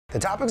The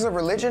topics of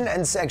religion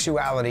and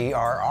sexuality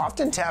are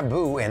often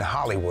taboo in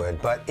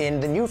Hollywood, but in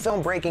the new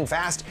film Breaking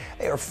Fast,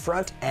 they are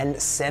front and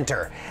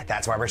center.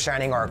 That's why we're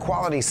shining our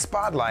quality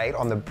spotlight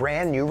on the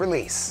brand new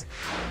release.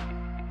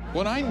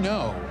 What I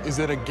know is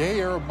that a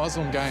gay Arab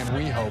Muslim guy in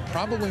WeHo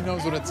probably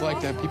knows what it's like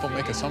to have people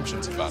make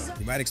assumptions about him.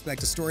 You might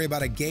expect a story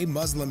about a gay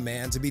Muslim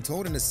man to be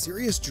told in a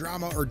serious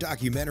drama or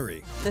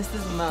documentary. This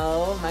is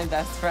Mo, my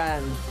best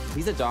friend.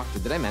 He's a doctor.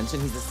 Did I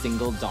mention he's a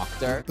single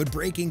doctor? But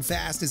Breaking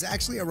Fast is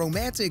actually a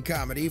romantic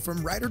comedy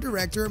from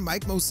writer-director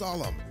Mike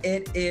Mosallam.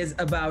 It is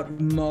about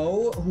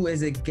Mo, who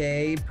is a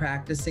gay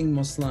practicing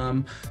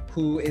Muslim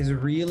who is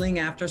reeling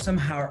after some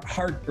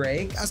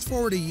heartbreak. Fast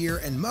forward a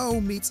year and Mo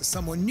meets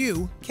someone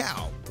new,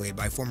 Cal, played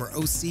by former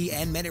OC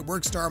and Men at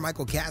Work star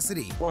Michael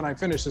Cassidy. When I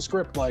finished the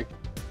script, like,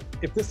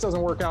 if this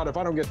doesn't work out, if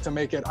I don't get to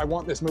make it, I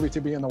want this movie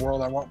to be in the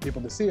world. I want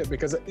people to see it,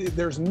 because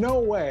there's no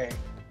way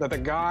that the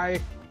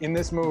guy in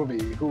this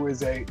movie, who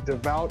is a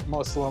devout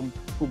Muslim,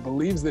 who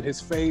believes that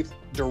his faith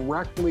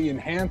directly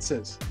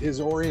enhances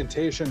his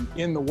orientation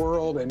in the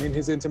world and in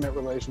his intimate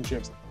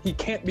relationships, he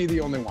can't be the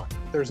only one.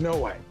 There's no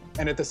way.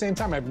 And at the same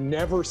time, I've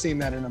never seen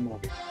that in a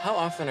movie. How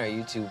often are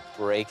you two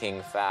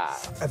breaking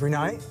fast? Every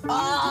night.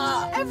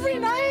 Every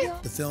night?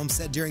 The film,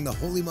 set during the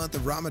holy month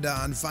of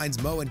Ramadan,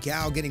 finds Mo and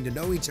Cal getting to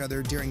know each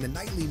other during the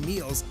nightly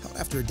meals held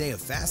after a day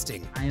of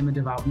fasting. I am a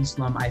devout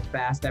Muslim. I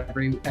fast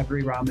every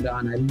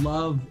Ramadan. I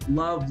love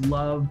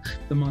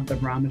the month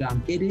of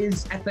Ramadan. It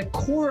is at the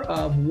core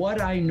of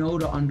what I know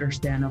to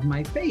understand of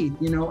my faith,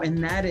 you know,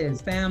 and that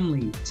is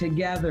family,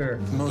 together.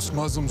 Most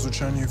Muslims would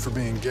shun you for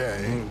being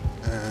gay,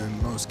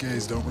 and most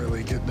gays don't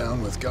really get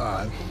down with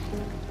God.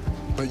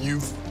 But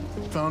you've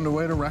found a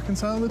way to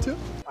reconcile the two?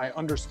 I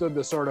understood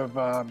the sort of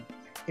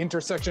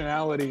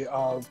intersectionality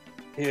of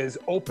his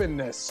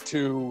openness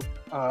to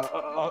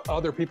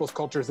other people's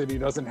cultures that he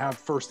doesn't have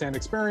firsthand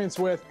experience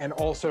with, and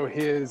also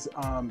his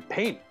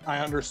pain. I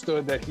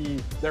understood that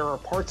there are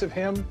parts of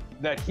him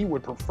that he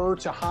would prefer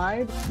to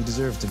hide. You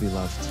deserve to be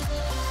loved.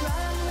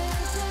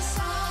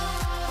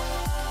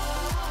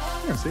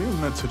 Yeah, see,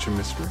 isn't that such a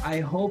mystery? I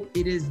hope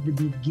it is the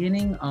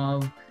beginning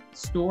of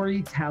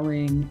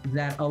storytelling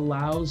that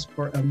allows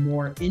for a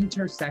more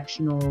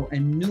intersectional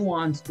and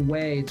nuanced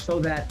way, so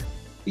that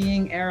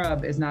being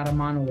Arab is not a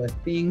monolith,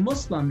 being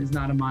Muslim is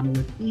not a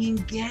monolith, being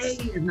gay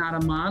is not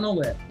a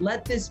monolith.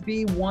 Let this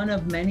be one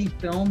of many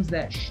films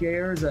that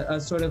shares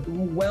a sort of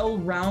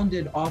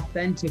well-rounded,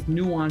 authentic,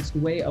 nuanced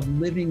way of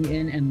living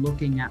in and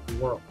looking at the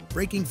world.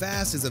 Breaking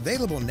Fast is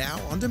available now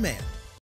on demand.